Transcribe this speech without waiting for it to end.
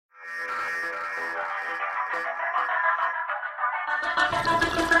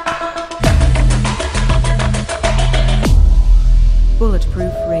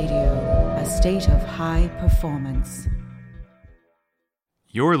Bulletproof Radio, a state of high performance.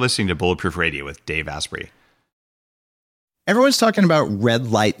 You're listening to Bulletproof Radio with Dave Asprey. Everyone's talking about red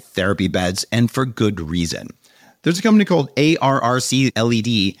light therapy beds, and for good reason. There's a company called ARRC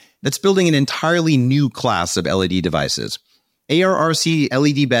LED that's building an entirely new class of LED devices. ARRC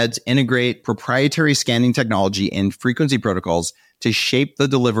LED beds integrate proprietary scanning technology and frequency protocols to shape the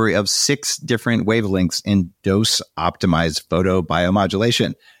delivery of 6 different wavelengths in dose-optimized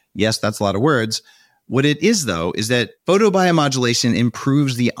photobiomodulation. Yes, that's a lot of words. What it is, though, is that photobiomodulation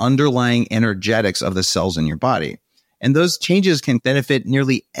improves the underlying energetics of the cells in your body. And those changes can benefit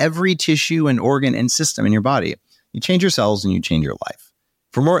nearly every tissue and organ and system in your body. You change your cells and you change your life.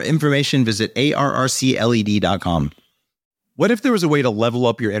 For more information, visit arrcled.com. What if there was a way to level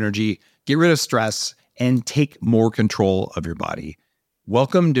up your energy, get rid of stress, and take more control of your body?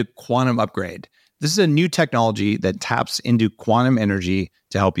 Welcome to Quantum Upgrade. This is a new technology that taps into quantum energy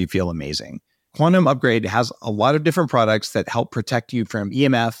to help you feel amazing. Quantum Upgrade has a lot of different products that help protect you from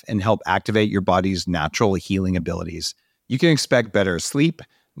EMF and help activate your body's natural healing abilities. You can expect better sleep,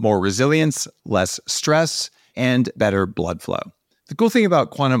 more resilience, less stress, and better blood flow. The cool thing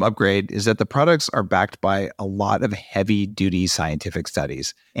about Quantum Upgrade is that the products are backed by a lot of heavy-duty scientific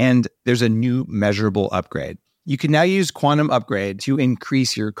studies, and there's a new measurable upgrade. You can now use Quantum Upgrade to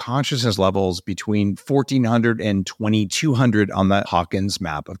increase your consciousness levels between 1,400 and 2,200 on the Hawkins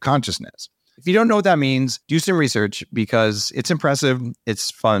map of consciousness. If you don't know what that means, do some research because it's impressive,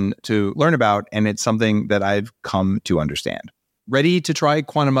 it's fun to learn about, and it's something that I've come to understand. Ready to try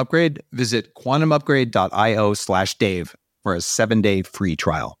Quantum Upgrade? Visit quantumupgrade.io/Dave for a 7-day free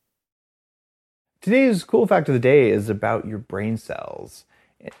trial. Today's cool fact of the day is about your brain cells.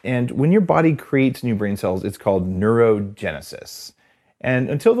 And when your body creates new brain cells, it's called neurogenesis. And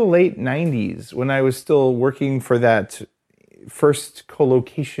until the late 90s, when I was still working for that first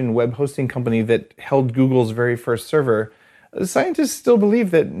co-location web hosting company that held Google's very first server, scientists still believe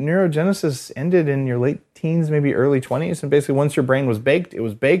that neurogenesis ended in your late teens, maybe early 20s. And basically, once your brain was baked, it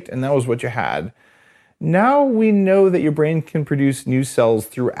was baked, and that was what you had. Now we know that your brain can produce new cells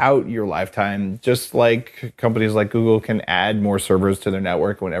throughout your lifetime, just like companies like Google can add more servers to their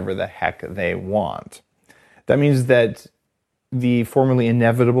network whenever the heck they want. That means that the formerly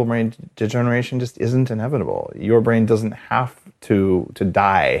inevitable brain degeneration just isn't inevitable. Your brain doesn't have to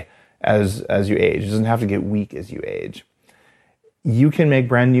die as you age. It doesn't have to get weak as you age. You can make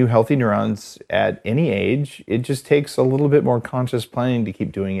brand new healthy neurons at any age. It just takes a little bit more conscious planning to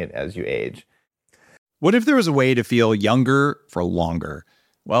keep doing it as you age. What if there was a way to feel younger for longer?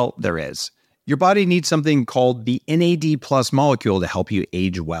 Well, there is. Your body needs something called the NAD+ molecule to help you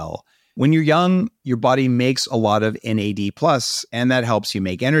age well. When you're young, your body makes a lot of NAD+, and that helps you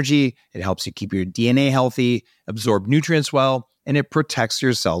make energy, it helps you keep your DNA healthy, absorb nutrients well, and it protects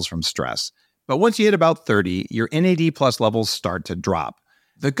your cells from stress. But once you hit about 30, your NAD+ levels start to drop.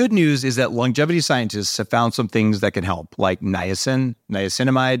 The good news is that longevity scientists have found some things that can help, like niacin,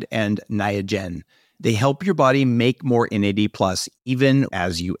 niacinamide, and Niagen. They help your body make more NAD+ even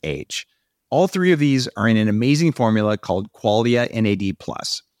as you age. All 3 of these are in an amazing formula called Qualia NAD+.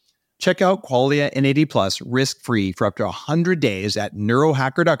 Check out Qualia NAD+ risk-free for up to 100 days at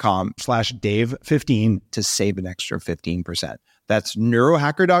neurohacker.com/Dave15 to save an extra 15%. That's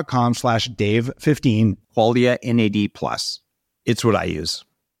neurohacker.com/Dave15, Qualia NAD+. It's what I use.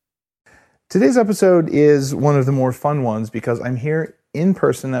 Today's episode is one of the more fun ones because I'm here in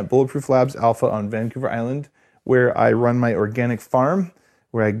person at Bulletproof Labs Alpha on Vancouver Island, where I run my organic farm,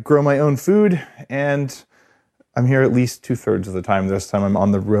 where I grow my own food, and I'm here at least 2/3 of the time. This time I'm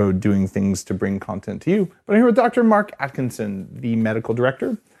on the road doing things to bring content to you. But I'm here with Dr. Mark Atkinson, the medical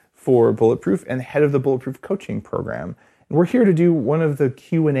director for Bulletproof and head of the Bulletproof coaching program. And we're here to do one of the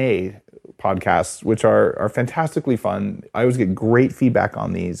Q&A podcasts, which are fantastically fun. I always get great feedback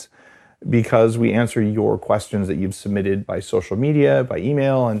on these because we answer your questions that you've submitted by social media, by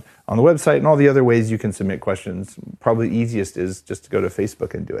email, and on the website, and all the other ways you can submit questions. Probably the easiest is just to go to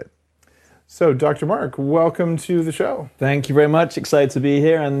Facebook and do it. So, Dr. Mark, welcome to the show. Thank you very much. Excited to be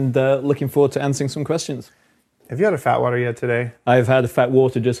here and looking forward to answering some questions. Have you had a fat water yet today? I've had a fat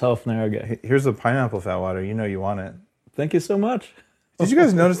water just half an hour ago. Here's the pineapple fat water. You know you want it. Thank you so much. Did you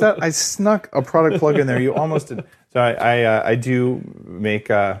guys notice that? I snuck a product plug in there. You almost did. So I do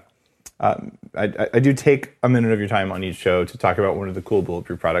make... I do take a minute of your time on each show to talk about one of the cool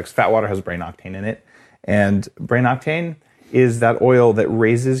Bulletproof products. Fat water has brain octane in it. And brain octane is that oil that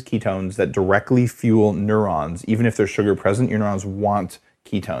raises ketones that directly fuel neurons. Even if there's sugar present, your neurons want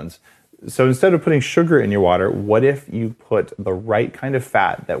ketones. So instead of putting sugar in your water, what if you put the right kind of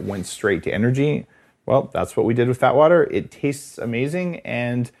fat that went straight to energy? Well, that's what we did with fat water. It tastes amazing,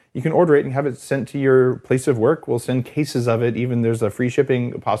 and you can order it and have it sent to your place of work. We'll send cases of it. Even there's a free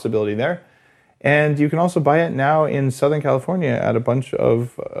shipping possibility there. And you can also buy it now in Southern California at a bunch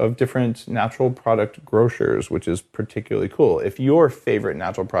of different natural product grocers, which is particularly cool. If your favorite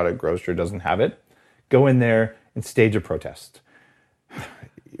natural product grocer doesn't have it, go in there and stage a protest.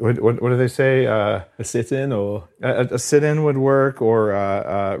 What do they say? A sit-in or? A sit-in would work,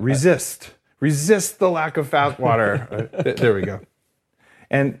 or resist. Resist the lack of fat water. There we go.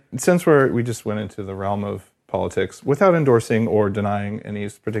 And since we just went into the realm of politics, without endorsing or denying any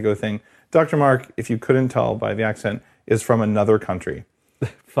particular thing, Dr. Mark, if you couldn't tell by the accent, is from another country.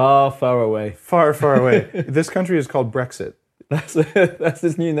 Far, far away. Far, far away. This country is called Brexit. That's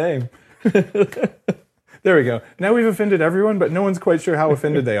his new name. There we go. Now we've offended everyone, but no one's quite sure how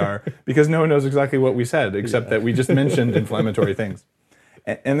offended they are because no one knows exactly what we said, except that we just mentioned inflammatory things.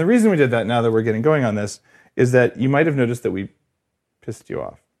 And the reason we did that, now that we're getting going on this, is that you might have noticed that we pissed you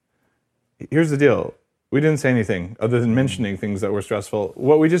off. Here's the deal. We didn't say anything other than mentioning things that were stressful.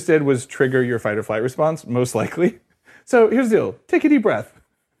 What we just did was trigger your fight or flight response, most likely. So here's the deal. Take a deep breath,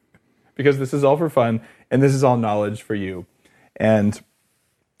 because this is all for fun, and this is all knowledge for you. And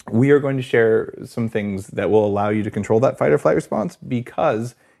we are going to share some things that will allow you to control that fight or flight response,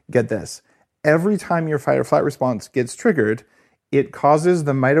 because, get this, every time your fight or flight response gets triggered, it causes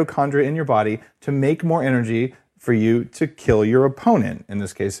the mitochondria in your body to make more energy for you to kill your opponent. In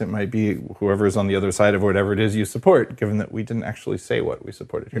this case, it might be whoever is on the other side of whatever it is you support, given that we didn't actually say what we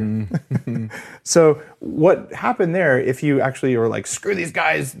supported here. Mm-hmm. So what happened there, if you actually are like, screw these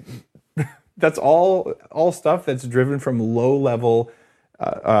guys, that's all stuff that's driven from low-level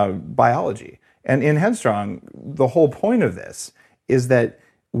biology. And in Headstrong, the whole point of this is that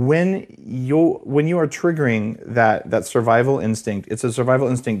when you are triggering that survival instinct, it's a survival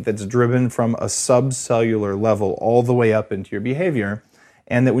instinct that's driven from a subcellular level all the way up into your behavior,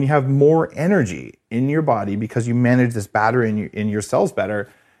 and that when you have more energy in your body because you manage this battery in your cells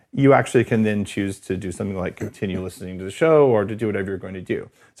better, you actually can then choose to do something like continue listening to the show or to do whatever you're going to do.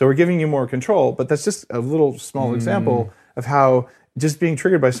 So we're giving you more control, but that's just a little small example of how just being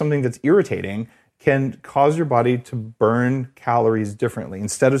triggered by something that's irritating can cause your body to burn calories differently.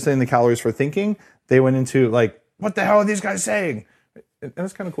 Instead of saying the calories for thinking, they went into like, what the hell are these guys saying? And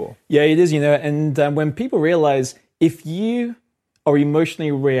that's kind of cool. Yeah, it is, and when people realize if you are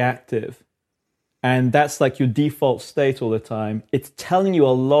emotionally reactive and that's like your default state all the time, it's telling you a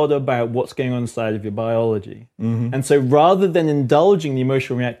lot about what's going on inside of your biology. Mm-hmm. And so rather than indulging the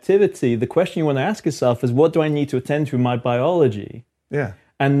emotional reactivity, the question you want to ask yourself is, what do I need to attend to in my biology? Yeah.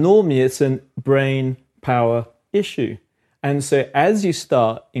 And normally it's a brain power issue. And so as you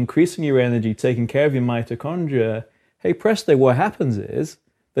start increasing your energy, taking care of your mitochondria, hey presto, what happens is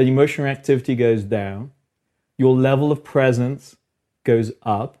that emotional activity goes down, your level of presence goes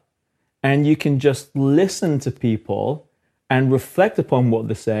up, and you can just listen to people and reflect upon what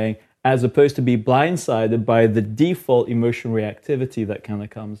they're saying, as opposed to be blindsided by the default emotional reactivity that kind of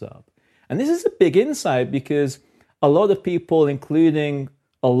comes up. And this is a big insight, because a lot of people, including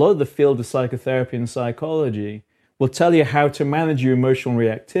a lot of the field of psychotherapy and psychology, will tell you how to manage your emotional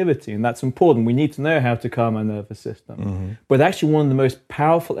reactivity, and that's important. We need to know how to calm our nervous system. Mm-hmm. But actually one of the most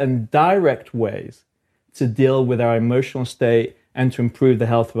powerful and direct ways to deal with our emotional state and to improve the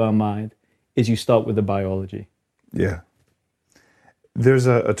health of our mind is you start with the biology. Yeah. There's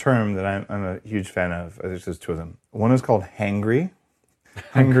a term that I'm a huge fan of. There's two of them. One is called hangry.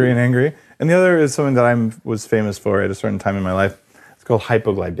 Hungry and angry. And the other is something that I was famous for at a certain time in my life. It's called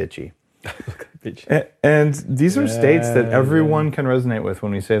hypoglycemic. And these are states that everyone can resonate with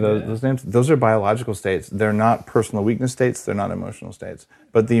when we say those names. Those are biological states. They're not personal weakness states. They're not emotional states.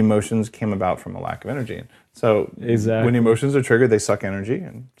 But the emotions came about from a lack of energy. So when emotions are triggered, they suck energy.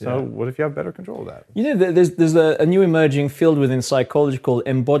 And so what if you have better control of that? There's a new emerging field within psychology called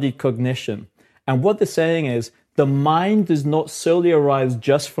embodied cognition. And what they're saying is the mind does not solely arise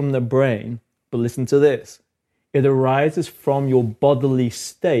just from the brain, but listen to this. It arises from your bodily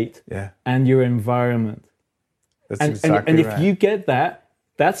state and your environment. That's and exactly right. If you get that,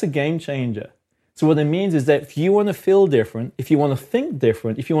 that's a game changer. So what it means is that if you want to feel different, if you want to think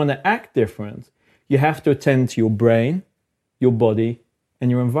different, if you want to act different, you have to attend to your brain, your body,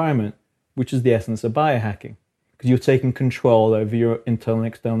 and your environment, which is the essence of biohacking, because you're taking control over your internal and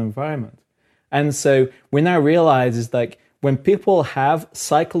external environment. And so we now realize is like when people have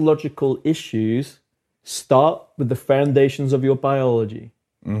psychological issues, start with the foundations of your biology,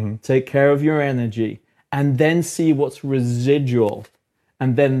 take care of your energy, and then see what's residual.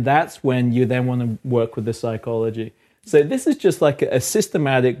 And then that's when you then want to work with the psychology. So this is just like a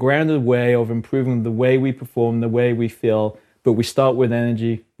systematic, grounded way of improving the way we perform, the way we feel. But we start with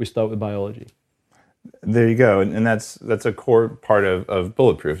energy, we start with biology. There you go. And that's a core part of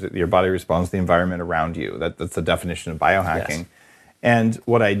Bulletproof, that your body responds to the environment around you. That's the definition of biohacking. Yes. And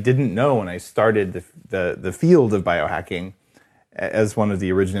what I didn't know when I started the field of biohacking, as one of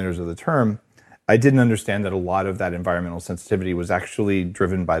the originators of the term, I didn't understand that a lot of that environmental sensitivity was actually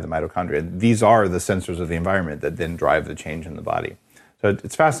driven by the mitochondria. These are the sensors of the environment that then drive the change in the body. So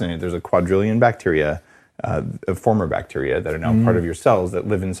it's fascinating. There's a quadrillion bacteria, former bacteria that are now part of your cells that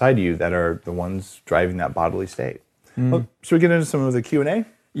live inside you that are the ones driving that bodily state. Well, should we get into some of the Q&A?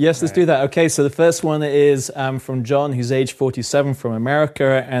 Yes, let's do that. Okay, so the first one is from John, who's age 47 from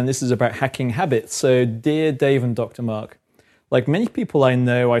America, and this is about hacking habits. So, dear Dave and Dr. Mark, like many people I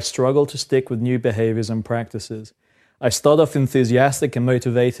know, I struggle to stick with new behaviors and practices. I start off enthusiastic and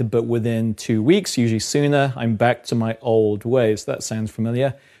motivated, but within 2 weeks, usually sooner, I'm back to my old ways. That sounds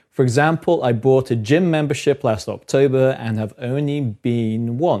familiar. For example, I bought a gym membership last October and have only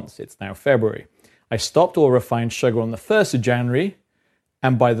been once. It's now February. I stopped all refined sugar on the 1st of January,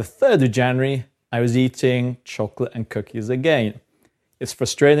 and by the 3rd of January, I was eating chocolate and cookies again. It's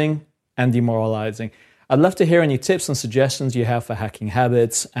frustrating and demoralizing. I'd love to hear any tips and suggestions you have for hacking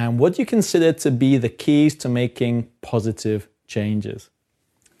habits, and what do you consider to be the keys to making positive changes?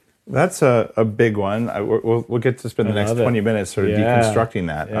 That's a big one. We'll get to spend the next 20 minutes sort of deconstructing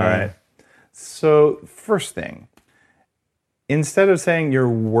that. Yeah. All right. So first thing, instead of saying you're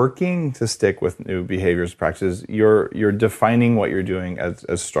working to stick with new behaviors, practices, you're defining what you're doing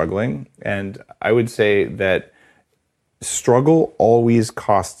as struggling. And I would say that struggle always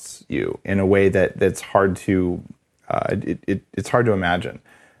costs you in a way that's hard to it's hard to imagine.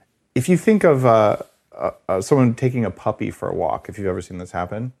 If you think of someone taking a puppy for a walk, if you've ever seen this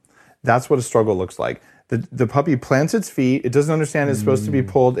happen, that's what a struggle looks like. The puppy plants its feet, it doesn't understand it's supposed to be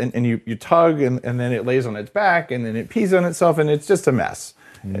pulled, and you tug, and then it lays on its back, and then it pees on itself, and it's just a mess.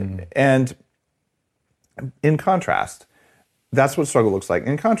 And in contrast, that's what struggle looks like.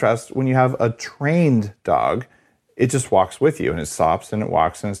 In contrast, when you have a trained dog, it just walks with you, and it stops, and it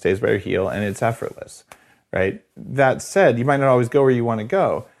walks, and it stays by your heel, and it's effortless, right? That said, you might not always go where you want to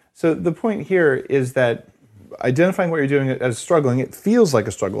go. So the point here is that identifying what you're doing as struggling, it feels like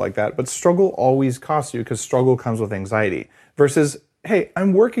a struggle like that, but struggle always costs you because struggle comes with anxiety. Versus, hey,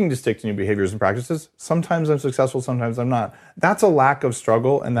 I'm working to stick to new behaviors and practices. Sometimes I'm successful, sometimes I'm not. That's a lack of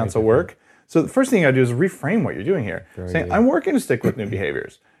struggle, and that's a work. So the first thing you gotta do is reframe what you're doing here. Saying, I'm working to stick with new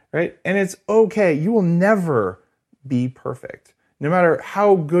behaviors, right? And it's okay. You will never be perfect. No matter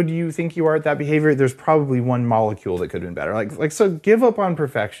how good you think you are at that behavior, there's probably one molecule that could have been better. So give up on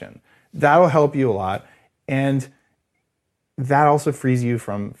perfection. That'll help you a lot. And that also frees you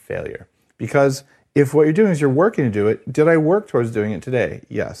from failure. Because if what you're doing is you're working to do it, did I work towards doing it today?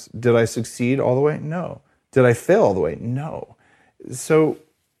 Yes. Did I succeed all the way? No. Did I fail all the way? No. So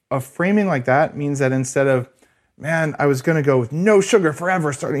a framing like that means that instead of, man, I was going to go with no sugar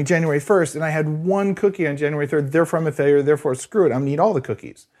forever starting January 1st, and I had one cookie on January 3rd, therefore I'm a failure, therefore screw it, I'm going to eat all the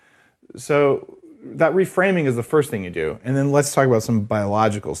cookies. So that reframing is the first thing you do. And then let's talk about some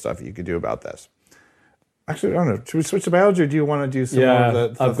biological stuff that you could do about this. Actually, I don't know. Should we switch to biology, or do you want to do some more of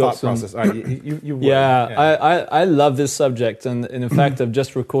the thought process? All right, you I love this subject, and in fact, I've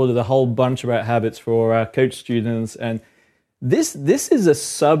just recorded a whole bunch about habits for our coach students, and this is a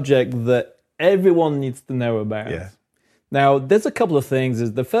subject that everyone needs to know about. Yeah. Now, there's a couple of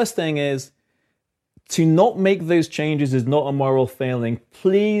things. The first thing is to not make those changes is not a moral failing.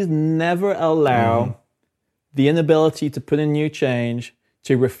 Please never allow the inability to put in new change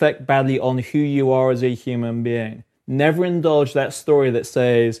to reflect badly on who you are as a human being. Never indulge that story that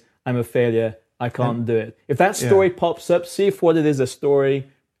says, I'm a failure, I can't do it. If that story pops up, see if what it is a story,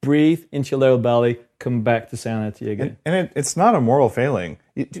 breathe into your lower belly, come back to sanity again. And it's not a moral failing.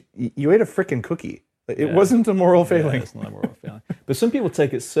 You ate a freaking cookie. It wasn't a moral failing. Yeah, it's not a moral failing. But some people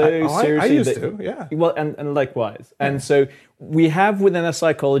take it so seriously. I used to, yeah. Well, and likewise. Yeah. And so we have within our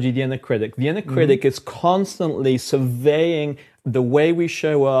psychology the inner critic. The inner critic is constantly surveying the way we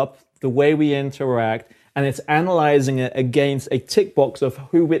show up, the way we interact, and it's analyzing it against a tick box of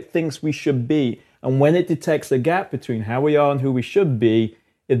who it thinks we should be. And when it detects a gap between how we are and who we should be,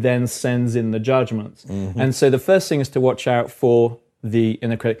 it then sends in the judgments. And so the first thing is to watch out for the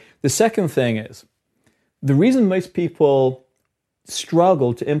inner critic. The second thing is, the reason most people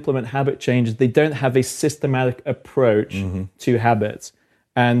struggle to implement habit changes, they don't have a systematic approach to habits.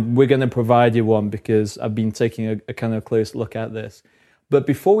 And we're going to provide you one because I've been taking a kind of close look at this. But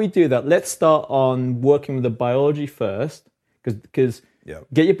before we do that, let's start on working with the biology first, because Yep.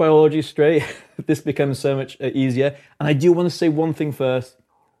 Get your biology straight. This becomes so much easier. And I do want to say one thing first.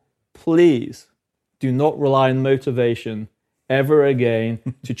 Please do not rely on motivation ever again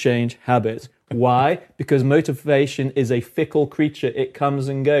to change habits. Why? Because motivation is a fickle creature. It comes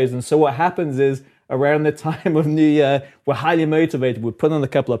and goes. And so what happens is, around the time of New Year, we're highly motivated. We put on a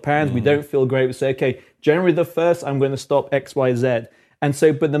couple of pounds. We don't feel great. We say, okay, January the 1st, I'm going to stop X, Y, Z. And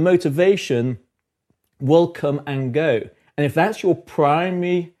so, but the motivation will come and go. And if that's your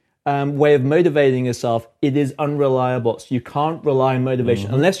primary way of motivating yourself, it is unreliable. So you can't rely on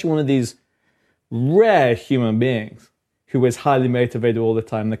motivation unless you're one of these rare human beings who is highly motivated all the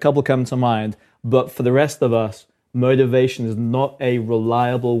time. And a couple come to mind. But for the rest of us, motivation is not a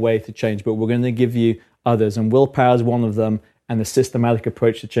reliable way to change. But we're going to give you others. And willpower is one of them. And the systematic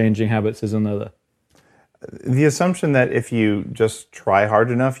approach to changing habits is another. The assumption that if you just try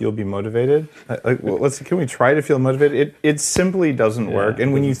hard enough, you'll be motivated. Can we try to feel motivated? It simply doesn't work.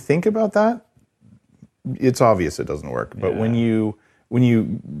 And when you think about that, it's obvious it doesn't work. But when you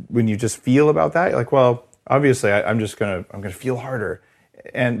just feel about that, you're like, well, obviously I'm gonna feel harder.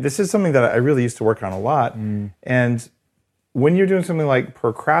 And this is something that I really used to work on a lot. And when you're doing something like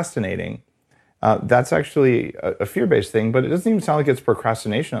procrastinating, that's actually a fear-based thing, but it doesn't even sound like it's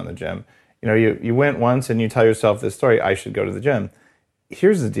procrastination on the gym. You know, you went once and you tell yourself this story, I should go to the gym.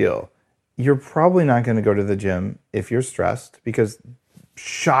 Here's the deal. You're probably not going to go to the gym if you're stressed because,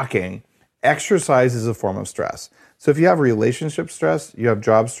 shocking, exercise is a form of stress. So if you have relationship stress, you have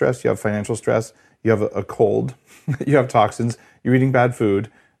job stress, you have financial stress, you have a cold, you have toxins, you're eating bad food,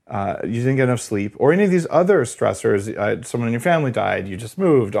 you didn't get enough sleep, or any of these other stressors, someone in your family died, you just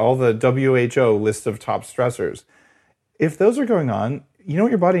moved, all the WHO list of top stressors. If those are going on, you know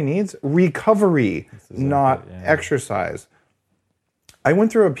what your body needs? Recovery, not exercise. I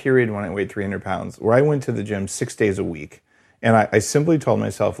went through a period when I weighed 300 pounds where I went to the gym 6 days a week. And I simply told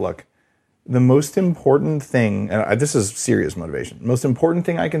myself, look, the most important thing, and this is serious motivation, most important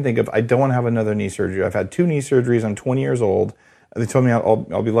thing I can think of, I don't want to have another knee surgery. I've had 2 knee surgeries. I'm 20 years old. They told me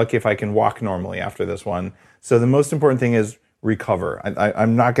I'll be lucky if I can walk normally after this one. So the most important thing is recover.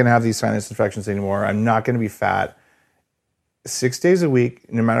 I'm not going to have these sinus infections anymore. I'm not going to be fat. 6 days a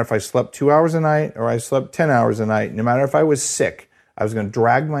week, no matter if I slept 2 hours a night or I slept 10 hours a night, no matter if I was sick, I was going to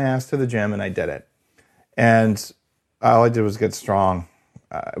drag my ass to the gym, and I did it. And all I did was get strong.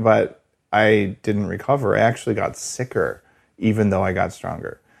 But I didn't recover. I actually got sicker, even though I got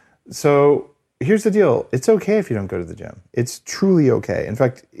stronger. So here's the deal. It's okay if you don't go to the gym. It's truly okay. In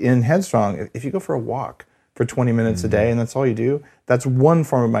fact, in Headstrong, if you go for a walk for 20 minutes a day and that's all you do, that's one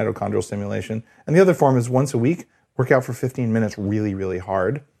form of mitochondrial stimulation. And the other form is once a week, work out for 15 minutes really, really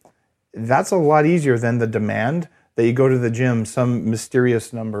hard. That's a lot easier than the demand that you go to the gym some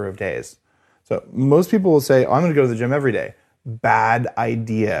mysterious number of days. So most people will say, oh, I'm going to go to the gym every day. Bad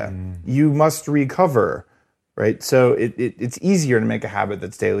idea. You must recover, right? So it's easier to make a habit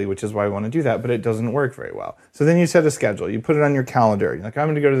that's daily, which is why we want to do that, but it doesn't work very well. So then you set a schedule. You put it on your calendar. You're like, I'm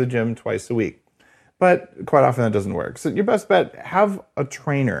going to go to the gym twice a week. But quite often that doesn't work. So your best bet, have a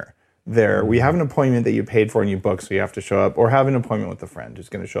trainer there. We have an appointment that you paid for and you booked, so you have to show up, or have an appointment with a friend who's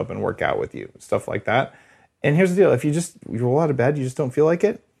going to show up and work out with you, stuff like that. And here's the deal. If you roll out of bed, you just don't feel like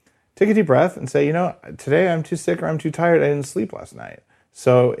it, take a deep breath and say, today I'm too sick or I'm too tired. I didn't sleep last night.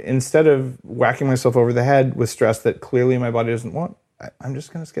 So instead of whacking myself over the head with stress that clearly my body doesn't want, I'm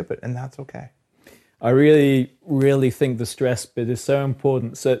just going to skip it, and that's okay. I really, really think the stress bit is so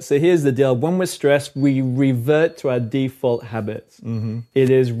important. So here's the deal. When we're stressed, we revert to our default habits. It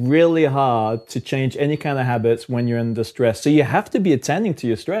is really hard to change any kind of habits when you're under stress. So you have to be attending to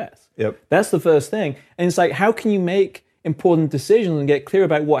your stress. Yep. That's the first thing. And it's like, how can you make important decisions and get clear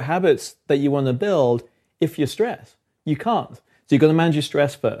about what habits that you want to build if you're stressed? You can't. So you've got to manage your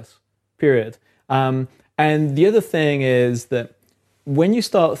stress first, period. And the other thing is that when you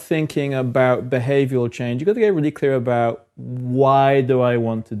start thinking about behavioral change, you've got to get really clear about, why do I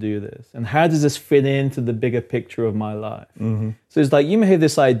want to do this? And how does this fit into the bigger picture of my life? So it's like, you may have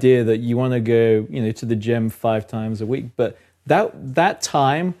this idea that you want to go, to the gym 5 times a week, but that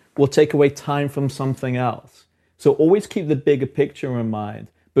time will take away time from something else. So always keep the bigger picture in mind,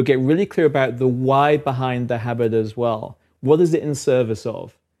 but get really clear about the why behind the habit as well. What is it in service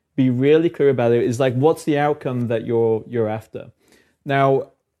of? Be really clear about it. It's like, what's the outcome that you're after?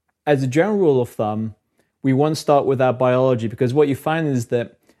 Now, as a general rule of thumb, we want to start with our biology, because what you find is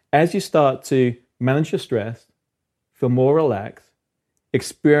that as you start to manage your stress, feel more relaxed,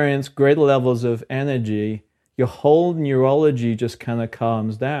 experience greater levels of energy, your whole neurology just kind of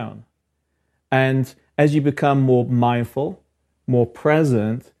calms down. And as you become more mindful, more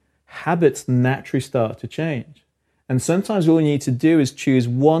present, habits naturally start to change. And sometimes all you need to do is choose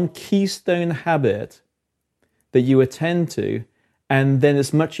one keystone habit that you attend to, and then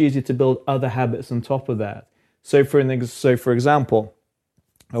it's much easier to build other habits on top of that. So for example,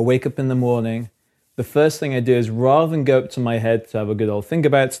 I wake up in the morning. The first thing I do is, rather than go up to my head to have a good old think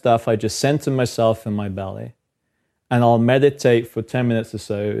about stuff, I just center myself in my belly. And I'll meditate for 10 minutes or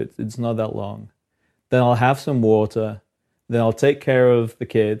so. It's not that long. Then I'll have some water. Then I'll take care of the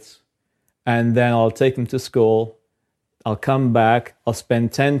kids. And then I'll take them to school. I'll come back. I'll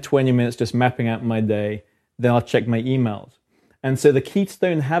spend 10, 20 minutes just mapping out my day. Then I'll check my emails. And so the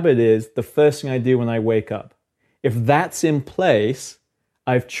keystone habit is the first thing I do when I wake up. If that's in place,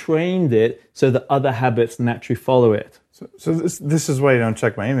 I've trained it so that other habits naturally follow it. So this is why you don't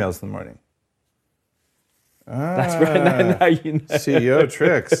check my emails in the morning. That's right. Now you know. CEO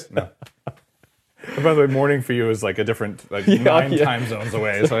tricks. No. By the way, morning for you is like a different, nine time zones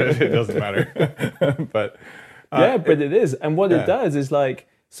away, so it doesn't matter. But but it is. And what it does is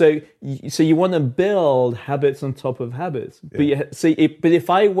so you want to build habits on top of habits. But but if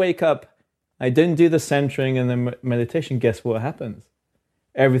I wake up, I don't do the centering and the meditation, guess what happens?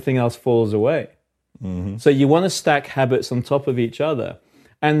 Everything else falls away. Mm-hmm. So you want to stack habits on top of each other.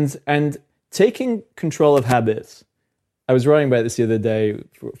 And taking control of habits, I was writing about this the other day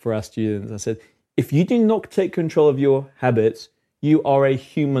for our students. I said, if you do not take control of your habits, you are a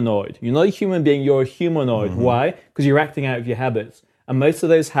humanoid. You're not a human being, you're a humanoid. Mm-hmm. Why? Because you're acting out of your habits. And most of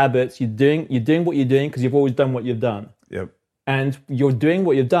those habits, you're doing what you're doing because you've always done what you've done. Yep. And you're doing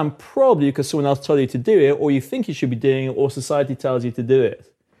what you've done probably because someone else told you to do it, or you think you should be doing it, or society tells you to do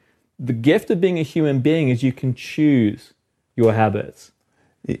it. The gift of being a human being is you can choose your habits.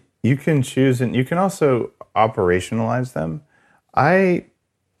 You can choose, and you can also operationalize them.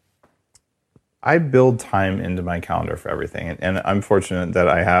 I build time into my calendar for everything, and I'm fortunate that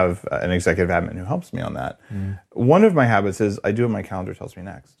I have an executive admin who helps me on that. Mm. One of my habits is I do what my calendar tells me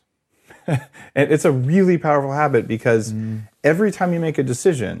next. And it's a really powerful habit because every time you make a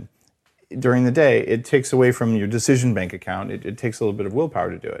decision during the day, it takes away from your decision bank account. It takes a little bit of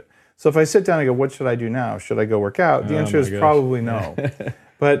willpower to do it. So if I sit down and go, what should I do now? Should I go work out? The answer is probably no.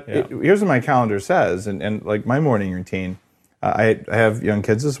 But here's what my calendar says, and like my morning routine, I have young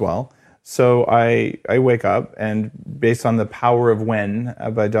kids as well. So I wake up, and based on The Power of When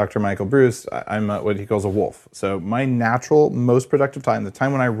by Dr. Michael Bruce, I'm what he calls a wolf. So my natural, most productive time, the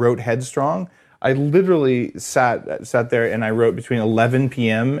time when I wrote Headstrong, I literally sat there and I wrote between 11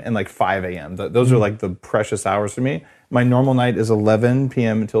 p.m. and like 5 a.m. Those are like the precious hours for me. My normal night is 11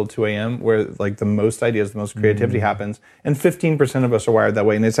 p.m. until 2 a.m. where like the most ideas, the most creativity happens. And 15% of us are wired that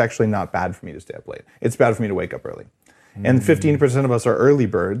way. And it's actually not bad for me to stay up late. It's bad for me to wake up early. And 15% of us are early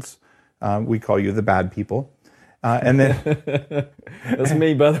birds. We call you the bad people. And then that's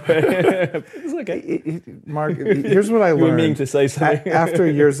me, by the way. It's okay. Mark, here's what I learned. You were meaning to say something. After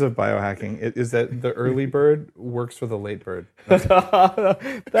years of biohacking, is that the early bird works for the late bird.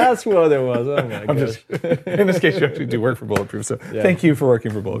 That's what it was. Oh my gosh. In this case, you actually do work for Bulletproof. So thank you for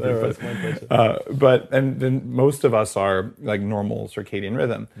working for Bulletproof. That's my pleasure. But then most of us are like normal circadian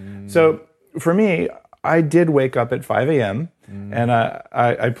rhythm. So for me, I did wake up at 5 a.m. And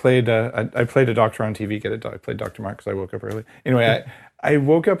I played a doctor on TV. I played Dr. Mark because I woke up early. Anyway, I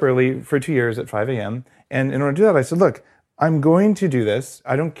woke up early for 2 years at 5 a.m. And in order to do that, I said, look, I'm going to do this.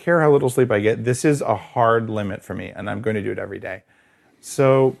 I don't care how little sleep I get. This is a hard limit for me, and I'm going to do it every day.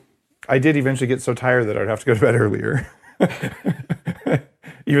 So I did eventually get so tired that I'd have to go to bed earlier,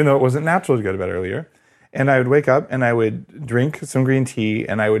 even though it wasn't natural to go to bed earlier. And I would wake up and I would drink some green tea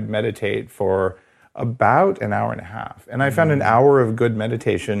and I would meditate for about an hour and a half. And I found an hour of good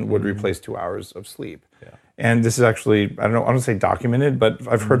meditation would replace 2 hours of sleep. Yeah. And this is actually, I don't say documented, but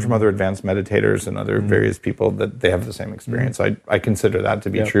I've heard from other advanced meditators and other various people that they have the same experience. I consider that to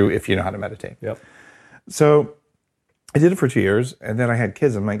be true if you know how to meditate. Yep. So I did it for 2 years, and then I had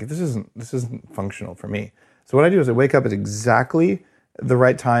kids. I'm like, this isn't functional for me. So what I do is I wake up at exactly the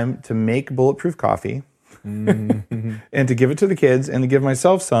right time to make bulletproof coffee, and to give it to the kids and to give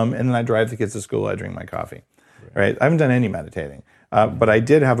myself some, and then I drive the kids to school. I drink my coffee. Right? I haven't done any meditating, but I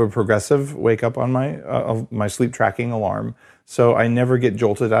did have a progressive wake up on my sleep tracking alarm, so I never get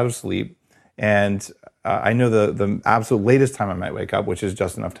jolted out of sleep. And I know the absolute latest time I might wake up, which is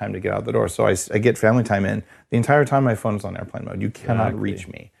just enough time to get out the door. So I get family time in. The entire time my phone is on airplane mode. You cannot reach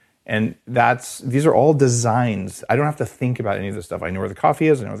me. And these are all designs. I don't have to think about any of this stuff. I know where the coffee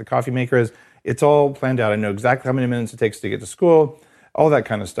is. I know where the coffee maker is. It's all planned out. I know exactly how many minutes it takes to get to school, all that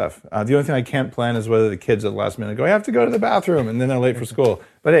kind of stuff. The only thing I can't plan is whether the kids at the last minute go, I have to go to the bathroom, and then they're late for school.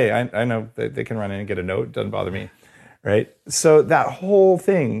 But hey, I know they can run in and get a note. It doesn't bother me. right? So that whole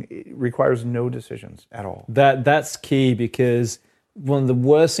thing requires no decisions at all. That's key, because one of the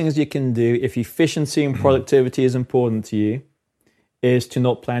worst things you can do if efficiency and productivity is important to you is to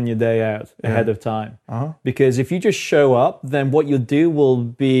not plan your day out ahead of time. Because if you just show up, then what you'll do will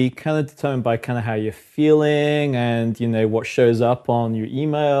be kind of determined by kind of how you're feeling and, what shows up on your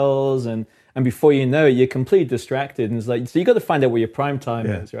emails. And before you know it, you're completely distracted. And it's like, so you got to find out what your prime time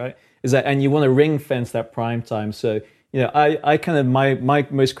is, right? And you want to ring fence that prime time. So, I kind of, my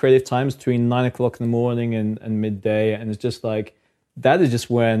most creative times between 9 o'clock in the morning and midday. And it's just like, that is just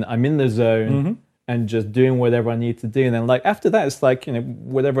when I'm in the zone and just doing whatever I need to do. And then after that, it's like,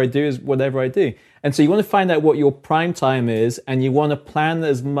 whatever I do is whatever I do. And so you want to find out what your prime time is, and you want to plan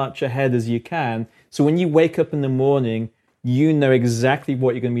as much ahead as you can. So when you wake up in the morning, you know exactly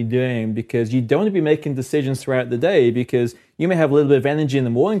what you're going to be doing, because you don't want to be making decisions throughout the day, because you may have a little bit of energy in the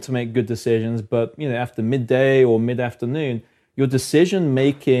morning to make good decisions, but after midday or mid-afternoon, your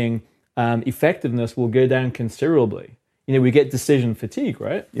decision-making effectiveness will go down considerably. We get decision fatigue,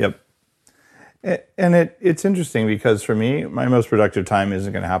 right? Yep. And it's interesting, because for me, my most productive time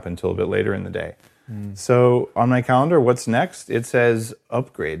isn't going to happen until a bit later in the day. So on my calendar, what's next? It says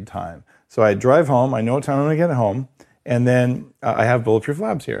upgrade time. So I drive home, I know what time I'm going to get home, and then I have Bulletproof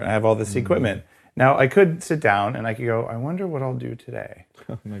Labs here, and I have all this equipment. Now, I could sit down and I could go, I wonder what I'll do today.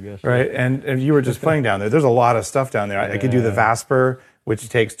 Oh my gosh. Right? And if you were just playing down there, there's a lot of stuff down there. I could do the Vasper, which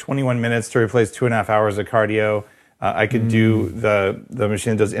takes 21 minutes to replace 2.5 hours of cardio. I could do the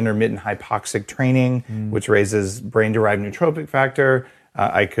machine that does intermittent hypoxic training, which raises brain-derived nootropic factor.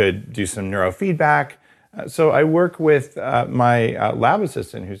 I could do some neurofeedback. So I work with my lab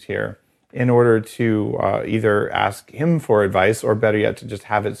assistant who's here in order to either ask him for advice, or better yet, to just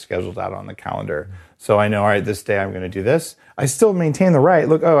have it scheduled out on the calendar. So I know, all right, this day I'm going to do this. I still maintain the right.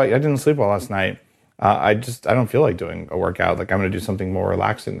 Look, I didn't sleep well last night. I don't feel like doing a workout. I'm going to do something more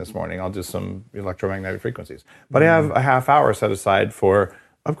relaxing this morning. I'll do some electromagnetic frequencies. But I have a half hour set aside for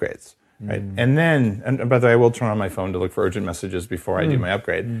upgrades, right? And then, and by the way, I will turn on my phone to look for urgent messages before I do my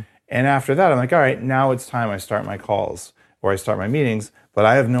upgrade. And after that, I'm like, all right, now it's time I start my calls or I start my meetings, but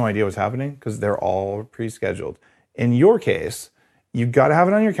I have no idea what's happening because they're all pre-scheduled. In your case, you've got to have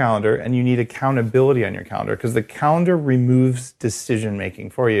it on your calendar, and you need accountability on your calendar, because the calendar removes decision-making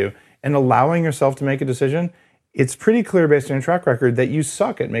for you. And allowing yourself to make a decision, it's pretty clear based on your track record that you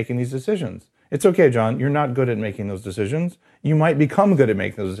suck at making these decisions. It's okay, John, you're not good at making those decisions. You might become good at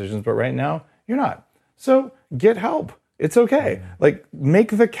making those decisions, but right now, you're not. So get help. It's okay.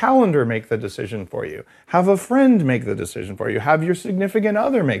 Make the calendar make the decision for you. Have a friend make the decision for you. Have your significant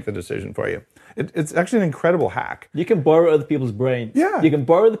other make the decision for you. It's actually an incredible hack. You can borrow other people's brains. Yeah. You can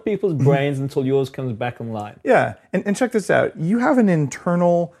borrow other people's brains until yours comes back online. Yeah, and check this out. You have an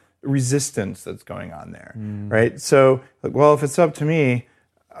internal resistance that's going on there, right? So, well, if it's up to me,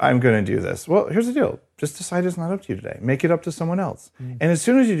 I'm going to do this. Well, here's the deal. Just decide it's not up to you today. Make it up to someone else. And as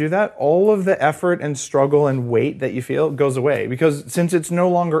soon as you do that, all of the effort and struggle and weight that you feel goes away, because since it's no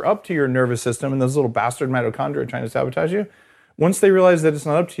longer up to your nervous system and those little bastard mitochondria trying to sabotage you, once they realize that it's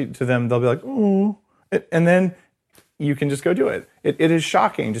not up to them, they'll be like, oh, and then you can just go do it. It is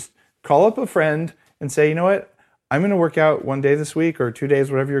shocking. Just call up a friend and say, you know what? I'm going to work out one day this week or 2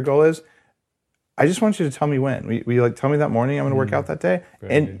 days, whatever your goal is. I just want you to tell me when. We tell me that morning I'm going to work out that day.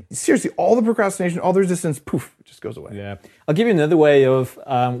 And seriously, all the procrastination, all the resistance, poof, it just goes away. Yeah. I'll give you another way of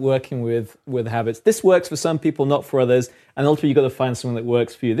working with habits. This works for some people, not for others. And ultimately, you've got to find something that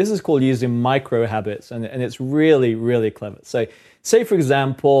works for you. This is called using micro habits. And it's really, really clever. So say, for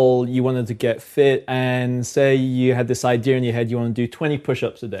example, you wanted to get fit, and say you had this idea in your head, you want to do 20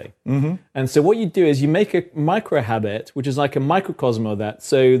 push-ups a day. And so what you do is you make a micro habit, which is like a microcosm of that.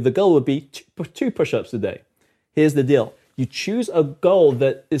 So the goal would be 2 push-ups a day. Here's the deal. You choose a goal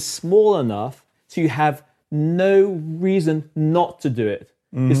that is small enough so you have no reason not to do it.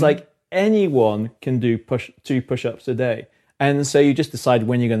 It's like anyone can do 2 push-ups a day. And so you just decide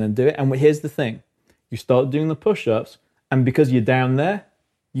when you're going to do it. And here's the thing. You start doing the push-ups, and because you're down there,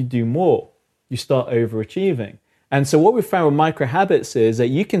 you do more. You start overachieving. And so what we found with micro habits is that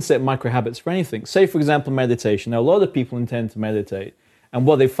you can set micro habits for anything. Say, for example, meditation. Now, a lot of people intend to meditate. And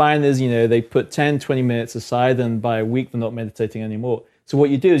what they find is, they put 10, 20 minutes aside, and by a week, they're not meditating anymore. So what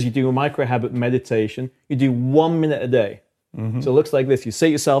you do is you do a micro habit meditation. You do 1 minute a day. So it looks like this. You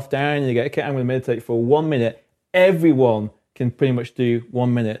sit yourself down and you go, okay, I'm going to meditate for 1 minute. Everyone can pretty much do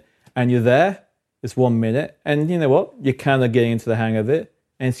 1 minute. And you're there. It's 1 minute, and you know what? You're kind of getting into the hang of it,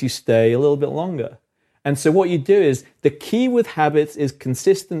 and so you stay a little bit longer. And so what you do is, the key with habits is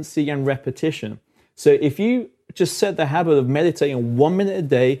consistency and repetition. So if you just set the habit of meditating 1 minute a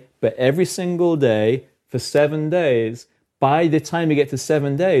day, but every single day for 7 days. By the time you get to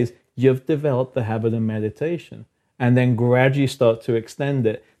 7 days, you've developed the habit of meditation, and then gradually start to extend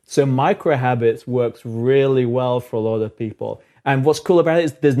it. So micro habits works really well for a lot of people. And what's cool about it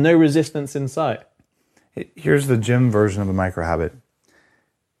is there's no resistance in sight. Here's the gym version of a micro habit.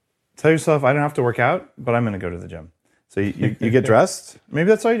 Tell yourself, I don't have to work out, but I'm going to go to the gym. So you get dressed. Maybe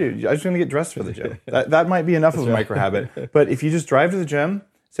that's all you do. I'm just going to get dressed for the gym. That might be enough of a micro habit. But if you just drive to the gym,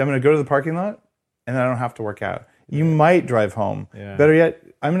 say I'm going to go to the parking lot, and then I don't have to work out. You might drive home. Yeah. Better yet,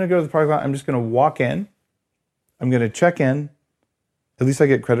 I'm going to go to the parking lot. I'm just going to walk in. I'm going to check in. At least I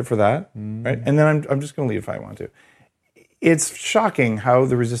get credit for that, right? And then I'm just going to leave if I want to. It's shocking how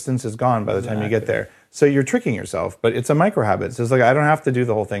the resistance is gone by the time you get there. So you're tricking yourself, but it's a micro habit. So it's like, I don't have to do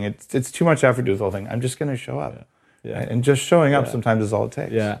the whole thing. It's too much effort to do the whole thing. I'm just going to show up. Yeah. Right? And just showing up sometimes is all it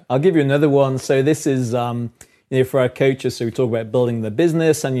takes. Yeah. I'll give you another one. So this is for our coaches. So we talk about building the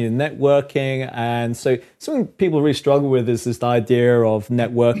business and networking. And so something people really struggle with is this idea of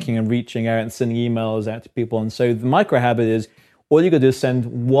networking and reaching out and sending emails out to people. And so the micro habit is all you got to do is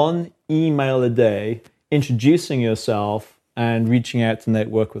send one email a day introducing yourself and reaching out to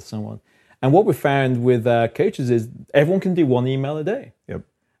network with someone. And what we found with coaches is everyone can do one email a day. Yep.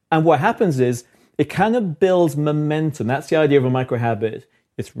 And what happens is it kind of builds momentum. That's the idea of a micro habit.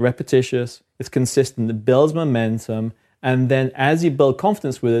 It's repetitious, it's consistent, it builds momentum. And then as you build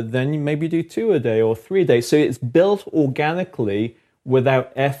confidence with it, then you maybe do 2 a day or 3 a day. So it's built organically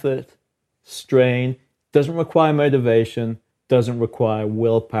without effort, strain, doesn't require motivation, doesn't require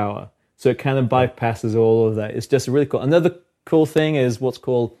willpower. So it kind of bypasses all of that. It's just really cool. Another cool thing is what's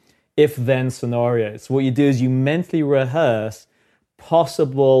called if-then scenarios. So what you do is you mentally rehearse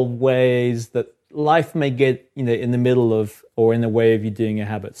possible ways that life may get in the middle of or in the way of you doing a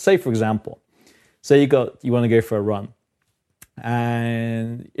habit. Say, for example, you want to go for a run,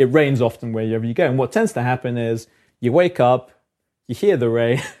 and it rains often wherever you go. And what tends to happen is you wake up, you hear the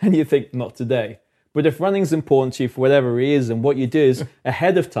rain, and you think, not today. But if running's important to you for whatever reason, what you do is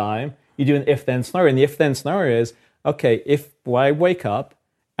ahead of time, you do an if-then scenario. And the if-then scenario is, okay, if I wake up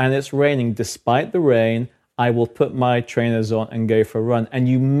and it's raining, despite the rain, I will put my trainers on and go for a run. And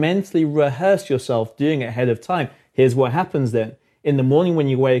you mentally rehearse yourself doing it ahead of time. Here's what happens then. In the morning when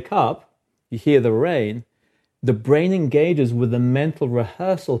you wake up, you hear the rain, the brain engages with the mental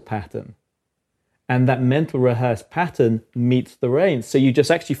rehearsal pattern. And that mental rehearsed pattern meets the rain. So you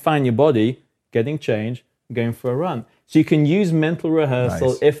just actually find your body getting changed, going for a run. So you can use mental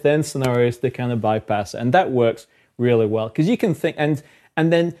rehearsal, if-then scenarios to kind of bypass it. And that works really well. Because you can think, and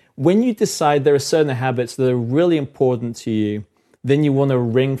then when you decide there are certain habits that are really important to you, then you want to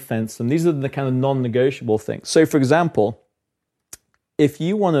ring fence them. These are the kind of non-negotiable things. So for example, if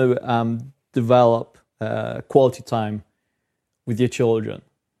you want to develop quality time with your children,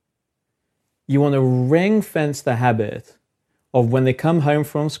 you want to ring fence the habit of when they come home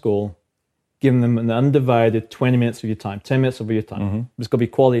from school, giving them an undivided 20 minutes of your time, 10 minutes of your time. Mm-hmm. It's got to be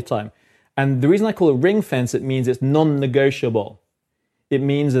quality time. And the reason I call it ring fence, it means it's non-negotiable. It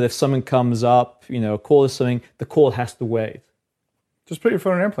means that if someone comes up, a call or something, the call has to wait. Just put your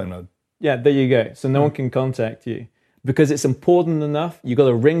phone in airplane mode. Yeah, there you go. So no one can contact you. Because it's important enough, you've got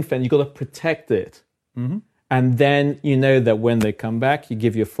to ring fence, you've got to protect it. Mm-hmm. And then you know that when they come back, you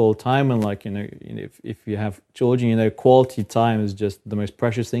give your full time. And if you have children, quality time is just the most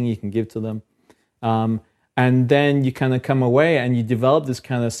precious thing you can give to them. And then you kind of come away and you develop this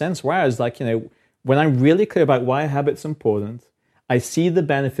kind of sense where it's like, when I'm really clear about why a habit's important, I see the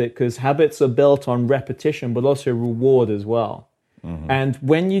benefit because habits are built on repetition, but also reward as well. Mm-hmm. And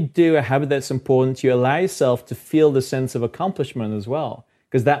when you do a habit that's important, you allow yourself to feel the sense of accomplishment as well,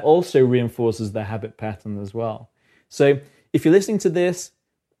 because that also reinforces the habit pattern as well. So if you're listening to this,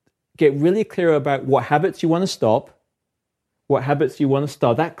 get really clear about what habits you want to stop, what habits you want to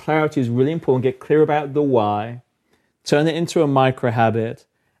start. That clarity is really important. Get clear about the why. Turn it into a micro habit.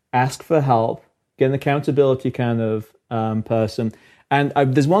 Ask for help. Get an accountability kind of person. And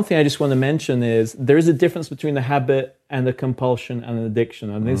there's one thing I just want to mention is there is a difference between a habit and a compulsion and an addiction.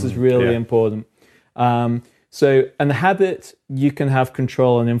 And this is really important. And the habit you can have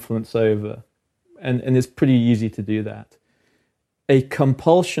control and influence over. And it's pretty easy to do that. A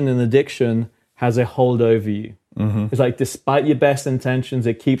compulsion and addiction has a hold over you. Mm-hmm. It's like despite your best intentions,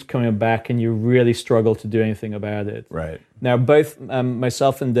 it keeps coming back and you really struggle to do anything about it. Right. Now, both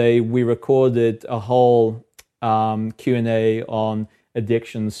myself and Dave, we recorded a whole Q&A on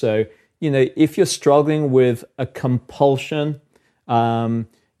addiction. So, if you're struggling with a compulsion,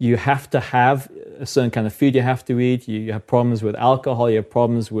 you have to have a certain kind of food you have to eat. You have problems with alcohol. You have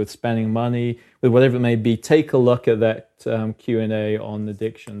problems with spending money, with whatever it may be. Take a look at that Q&A on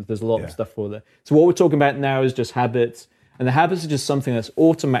addictions. There's a lot of stuff for that. So what we're talking about now is just habits. And the habits are just something that's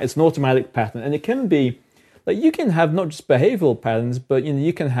automatic. It's an automatic pattern. And it can be, like, you can have not just behavioral patterns, but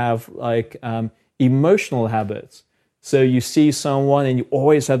you can have like emotional habits. So you see someone and you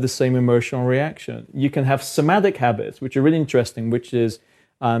always have the same emotional reaction. You can have somatic habits, which are really interesting, which is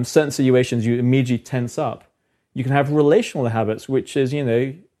certain situations you immediately tense up. You can have relational habits, which is,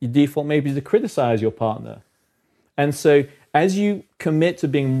 your default maybe to criticize your partner. And so as you commit to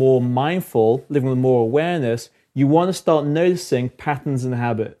being more mindful, living with more awareness, you want to start noticing patterns and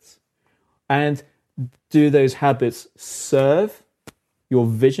habits. And do those habits serve your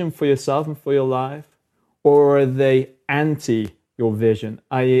vision for yourself and for your life? Or are they anti your vision?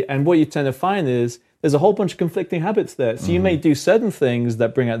 And what you tend to find is there's a whole bunch of conflicting habits there. So you may do certain things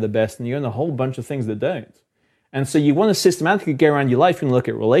that bring out the best, and you're in a whole bunch of things that don't. And so you want to systematically go around your life. You want to look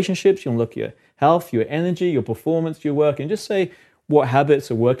at relationships, you want to look at your health, your energy, your performance, your work, and just say, what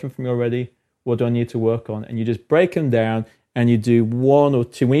habits are working for me already? What do I need to work on? And you just break them down, and you do one or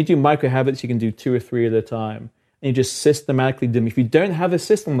two. When you do micro habits, you can do 2 or 3 at a time. And you just systematically do them. If you don't have a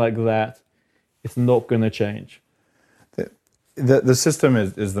system like that, it's not going to change. The system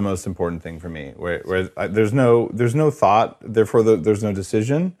is the most important thing for me. Where there's no thought, therefore there's no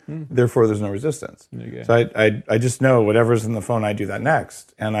decision, therefore there's no resistance. So I just know whatever's in the phone, I do that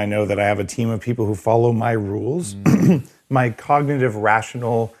next, and I know that I have a team of people who follow my rules, my cognitive,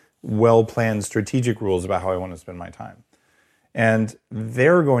 rational, well-planned, strategic rules about how I want to spend my time. And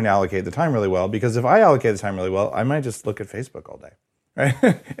they're going to allocate the time really well, because if I allocate the time really well, I might just look at Facebook all day. Right.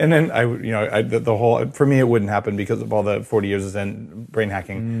 And then for me, it wouldn't happen because of all the 40 years of Zen brain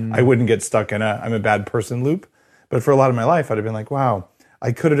hacking. I wouldn't get stuck in I'm a bad person loop. But for a lot of my life, I'd have been like, wow,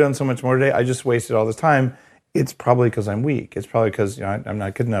 I could have done so much more today. I just wasted all this time. It's probably because I'm weak. It's probably because I'm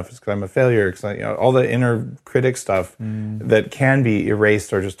not good enough. It's because I'm a failure. It's all the inner critic stuff that can be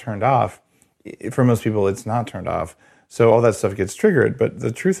erased or just turned off. For most people, it's not turned off. So all that stuff gets triggered. But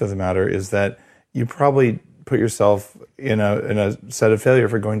the truth of the matter is that you probably put yourself in a set of failure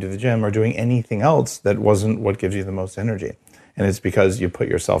for going to the gym or doing anything else that wasn't what gives you the most energy. And it's because you put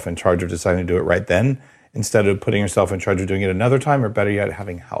yourself in charge of deciding to do it right then, instead of putting yourself in charge of doing it another time, or better yet,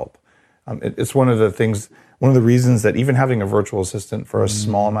 having help. It's one of the reasons that even having a virtual assistant for a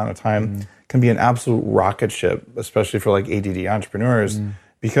small amount of time can be an absolute rocket ship, especially for like ADD entrepreneurs,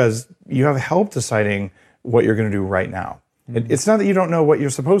 because you have help deciding what you're going to do right now. It's not that you don't know what you're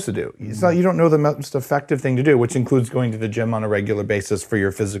supposed to do. It's not you don't know the most effective thing to do, which includes going to the gym on a regular basis for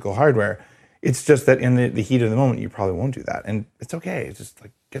your physical hardware. It's just that in the heat of the moment, you probably won't do that. And it's okay. It's just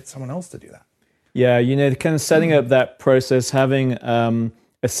like get someone else to do that. Yeah, kind of setting up that process, having a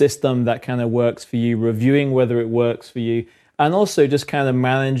system that kind of works for you, reviewing whether it works for you, and also just kind of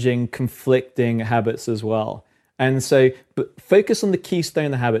managing conflicting habits as well. And so, but focus on the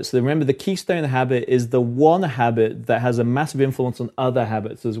keystone habit. So remember, the keystone habit is the one habit that has a massive influence on other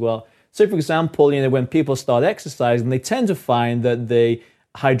habits as well. So for example, when people start exercising, they tend to find that they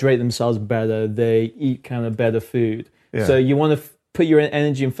hydrate themselves better, they eat kind of better food. Yeah. So you want to put your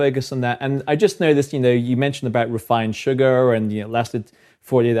energy and focus on that. And I just noticed, you mentioned about refined sugar and lasted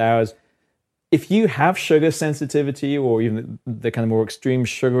 48 hours. If you have sugar sensitivity or even the kind of more extreme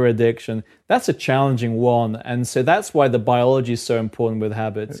sugar addiction, that's a challenging one. And so that's why the biology is so important with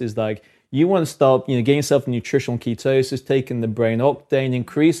habits, is like you want to start, getting yourself in nutritional ketosis, taking the brain octane,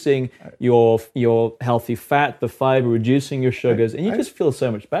 increasing your healthy fat, the fiber, reducing your sugars, and you just feel so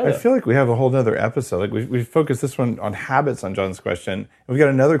much better. I feel like we have a whole other episode. Like we focused this one on habits on John's question. We've got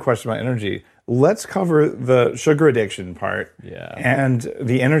another question about energy. Let's cover the sugar addiction part and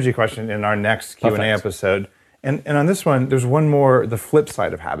the energy question in our next Q&A episode. And on this one, there's one more, the flip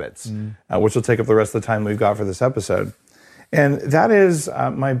side of habits, which will take up the rest of the time we've got for this episode. And that is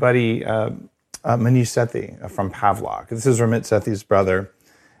my buddy Manish Sethi from Pavlok. This is Ramit Sethi's brother.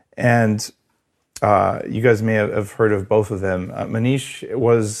 And you guys may have heard of both of them. Manish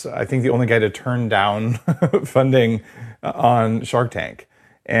was, I think, the only guy to turn down funding on Shark Tank.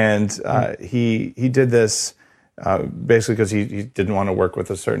 And he did this basically because he didn't want to work with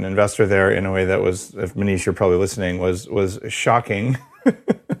a certain investor there in a way that was, if Manish, you're probably listening, was shocking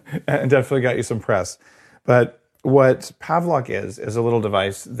and definitely got you some press. But what Pavlok is a little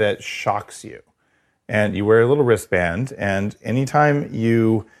device that shocks you. And you wear a little wristband, and anytime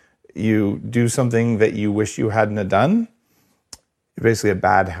you do something that you wish you hadn't have done, it's basically a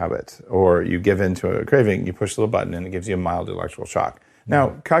bad habit, or you give in to a craving, you push the little button and it gives you a mild electrical shock.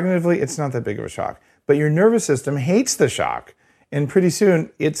 Now, cognitively, it's not that big of a shock, but your nervous system hates the shock. And pretty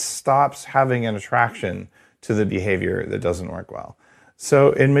soon, it stops having an attraction to the behavior that doesn't work well.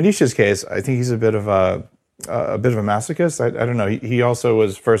 So in Manish's case, I think he's a bit of a masochist. I don't know. He also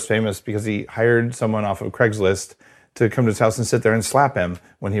was first famous because he hired someone off of Craigslist to come to his house and sit there and slap him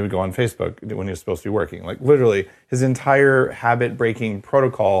when he would go on Facebook when he was supposed to be working. Like literally, his entire habit breaking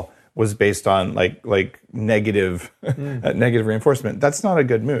protocol was based on like negative negative reinforcement. That's not a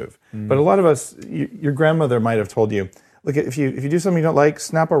good move. But a lot of us, your grandmother might have told you, look, if you do something you don't like,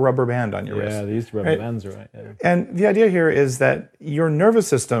 snap a rubber band on your wrist. Yeah, these rubber bands are right. Yeah. And the idea here is that your nervous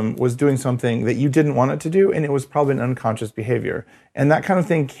system was doing something that you didn't want it to do, and it was probably an unconscious behavior. And that kind of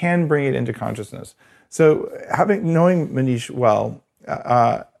thing can bring it into consciousness. So knowing Manish well,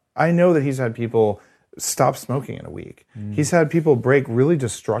 I know that he's had people stop smoking in a week. He's had people break really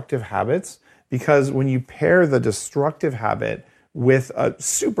destructive habits because when you pair the destructive habit with a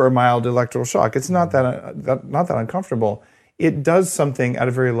super mild electrical shock, it's not that uncomfortable. It does something at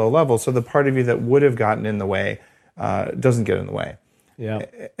a very low level, so the part of you that would have gotten in the way doesn't get in the way. Yeah.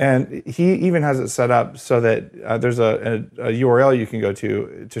 And he even has it set up so that there's a URL you can go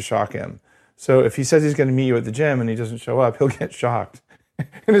to shock him. So if he says he's going to meet you at the gym and he doesn't show up, he'll get shocked.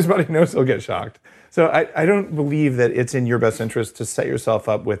 And his body knows he'll get shocked. So I don't believe that it's in your best interest to set yourself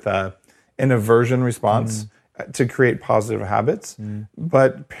up with an aversion response to create positive habits.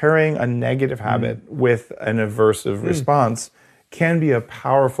 But pairing a negative habit with an aversive response can be a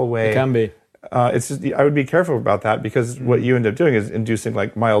powerful way. It can be. It's just, I would be careful about that because what you end up doing is inducing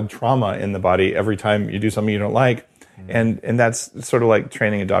like mild trauma in the body every time you do something you don't like. And that's sort of like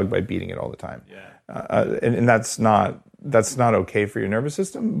training a dog by beating it all the time. And that's not okay for your nervous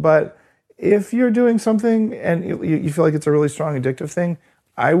system. But if you're doing something and you feel like it's a really strong addictive thing,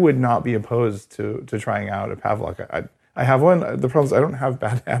 I would not be opposed to trying out a Pavlok. I have one. The problem is I don't have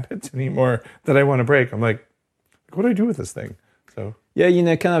bad habits anymore that I want to break. I'm like, what do I do with this thing? So yeah,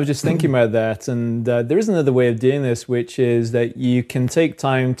 kind of just thinking about that. And there is another way of doing this, which is that you can take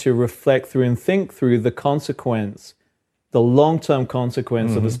time to reflect through and think through the consequence, the long-term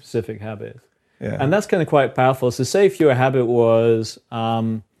consequence of a specific habit. Yeah. And that's kind of quite powerful. So say if your habit was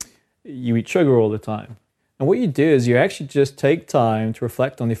you eat sugar all the time. And what you do is you actually just take time to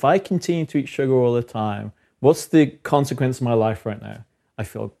reflect on, if I continue to eat sugar all the time, what's the consequence of my life right now? I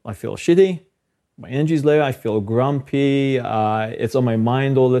feel shitty, my energy's low, I feel grumpy, it's on my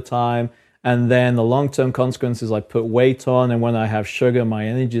mind all the time. And then the long-term consequences, I put weight on, and when I have sugar, my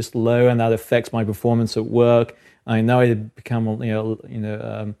energy is low, and that affects my performance at work. I know I become a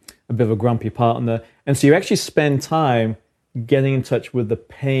bit of a grumpy partner. And so you actually spend time getting in touch with the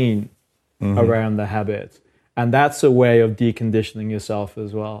pain around the habit. And that's a way of deconditioning yourself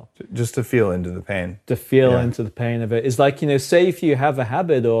as well. Just to feel into the pain. To feel into the pain of it. It's like, say if you have a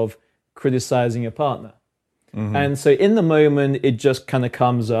habit of criticizing your partner. And so in the moment, it just kind of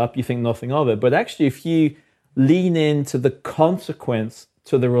comes up, you think nothing of it. But actually, if you lean into the consequence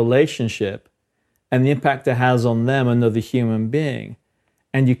to the relationship and the impact it has on them, another human being,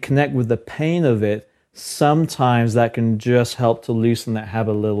 and you connect with the pain of it, sometimes that can just help to loosen that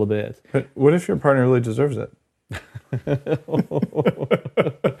habit a little bit. But what if your partner really deserves it?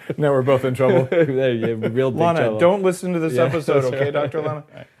 Now we're both in trouble. There you go, real big Lana, trouble. don't listen to this episode, okay, right. Dr. Lana?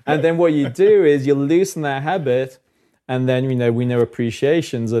 And then what you do is you loosen that habit, and then we know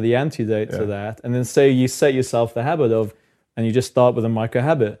appreciations are the antidote to that. And then say you set yourself the habit of, and you just start with a micro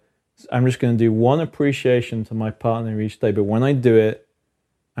habit. I'm just going to do one appreciation to my partner each day, but when I do it,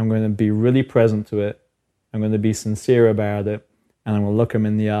 I'm going to be really present to it. I'm going to be sincere about it, and I'm going to look them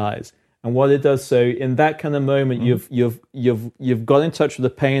in the eyes. And what it does, so in that kind of moment, you've got in touch with the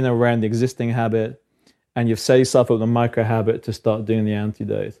pain around the existing habit, and you've set yourself up the micro habit to start doing the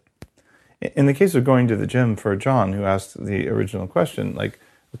antidote. In the case of going to the gym, for John, who asked the original question, like,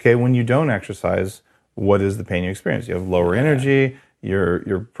 okay, when you don't exercise, what is the pain you experience? You have lower energy,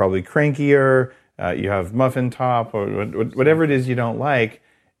 you're probably crankier, you have muffin top, or whatever it is you don't like.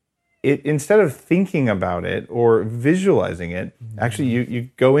 Instead of thinking about it or visualizing it, actually you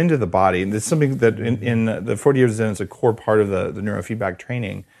go into the body. And this is something that in the 40 years in, it's a core part of the neurofeedback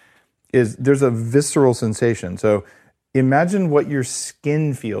training, is there's a visceral sensation. So imagine what your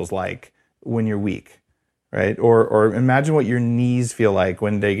skin feels like when you're weak, right? Or imagine what your knees feel like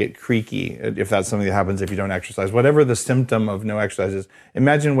when they get creaky, if that's something that happens if you don't exercise. Whatever the symptom of no exercise is,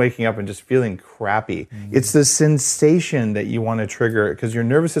 imagine waking up and just feeling crappy. It's the sensation that you want to trigger, because your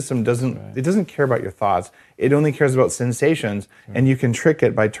nervous system doesn't care about your thoughts. It only cares about sensations, and you can trick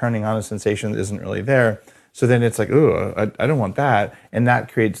it by turning on a sensation that isn't really there. So then it's like, ooh, I don't want that. And that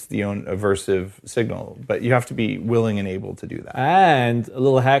creates the own aversive signal. But you have to be willing and able to do that. And a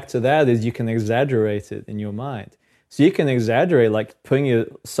little hack to that is you can exaggerate it in your mind. So you can exaggerate, like putting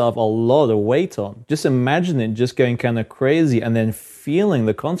yourself a lot of weight on. Just imagine it just going kind of crazy and then feeling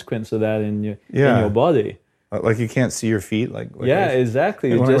the consequence of that in your body. Like you can't see your feet. Like yeah,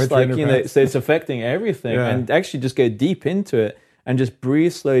 exactly. Just like, so it's affecting everything. Yeah. And actually just go deep into it and just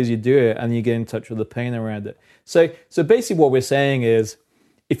breathe slow as you do it, and you get in touch with the pain around it. So basically what we're saying is,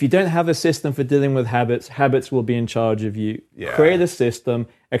 if you don't have a system for dealing with habits, habits will be in charge of you. Yeah. Create a system,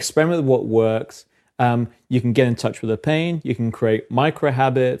 experiment with what works. You can get in touch with the pain. You can create micro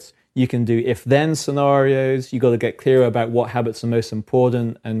habits. You can do if-then scenarios. You got to get clear about what habits are most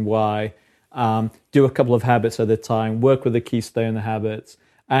important and why. Do a couple of habits at a time. Work with the keystone habits,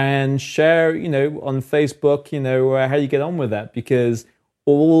 and share, on Facebook, how you get on with that, because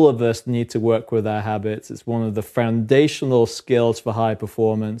all of us need to work with our habits. It's one of the foundational skills for high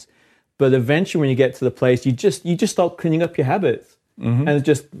performance. But eventually, when you get to the place, you just start cleaning up your habits, and it's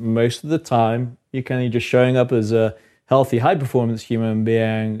just most of the time you're kind of just showing up as a healthy, high performance human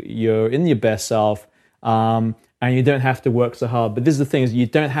being. You're in your best self, and you don't have to work so hard. But this is the thing: is you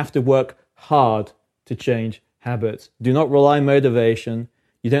don't have to work hard to change habits. Do not rely on motivation.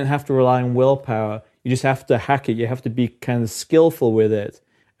 You don't have to rely on willpower. You just have to hack it. You have to be kind of skillful with it.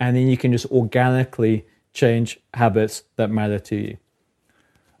 And then you can just organically change habits that matter to you.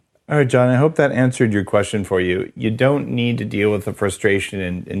 All right, John, I hope that answered your question for you. You don't need to deal with the frustration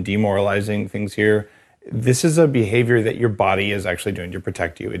and demoralizing things here. This is a behavior that your body is actually doing to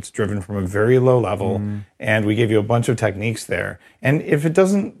protect you. It's driven from a very low level, and we gave you a bunch of techniques there. And if it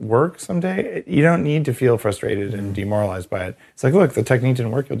doesn't work someday, you don't need to feel frustrated and demoralized by it. It's like, look, the technique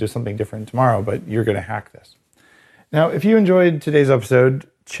didn't work. You'll do something different tomorrow, but you're going to hack this. Now, if you enjoyed today's episode,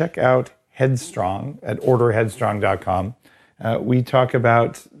 check out Headstrong at orderheadstrong.com. We talk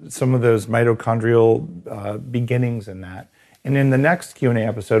about some of those mitochondrial beginnings in that. And in the next Q&A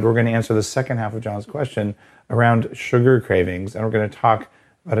episode, we're going to answer the second half of John's question around sugar cravings. And we're going to talk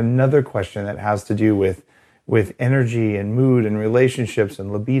about another question that has to do with energy and mood and relationships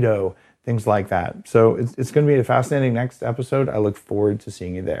and libido, things like that. So it's going to be a fascinating next episode. I look forward to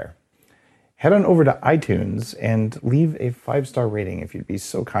seeing you there. Head on over to iTunes and leave a 5-star rating if you'd be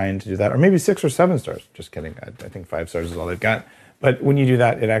so kind to do that. Or maybe 6 or 7 stars. Just kidding. I think 5 stars is all they've got. But when you do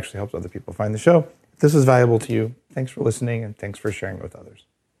that, it actually helps other people find the show. If this is valuable to you, thanks for listening, and thanks for sharing it with others.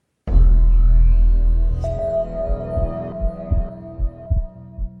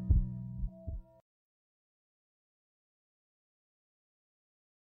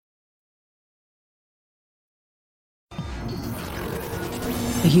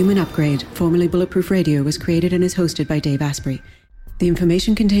 The Human Upgrade, formerly Bulletproof Radio, was created and is hosted by Dave Asprey. The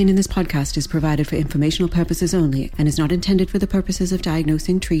information contained in this podcast is provided for informational purposes only and is not intended for the purposes of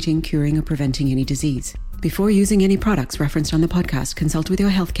diagnosing, treating, curing, or preventing any disease. Before using any products referenced on the podcast, consult with your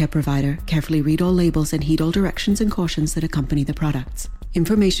healthcare provider, carefully read all labels, and heed all directions and cautions that accompany the products.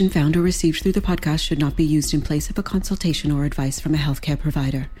 Information found or received through the podcast should not be used in place of a consultation or advice from a healthcare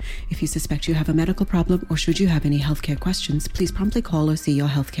provider. If you suspect you have a medical problem or should you have any healthcare questions, please promptly call or see your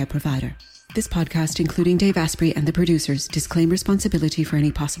healthcare provider. This podcast, including Dave Asprey and the producers, disclaim responsibility for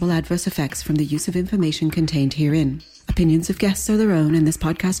any possible adverse effects from the use of information contained herein. Opinions of guests are their own, and this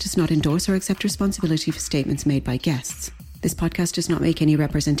podcast does not endorse or accept responsibility for statements made by guests. This podcast does not make any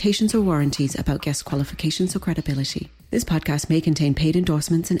representations or warranties about guest qualifications or credibility. This podcast may contain paid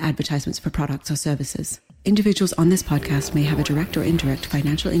endorsements and advertisements for products or services. Individuals on this podcast may have a direct or indirect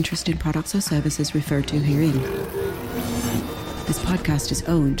financial interest in products or services referred to herein. This podcast is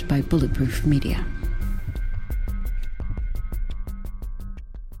owned by Bulletproof Media.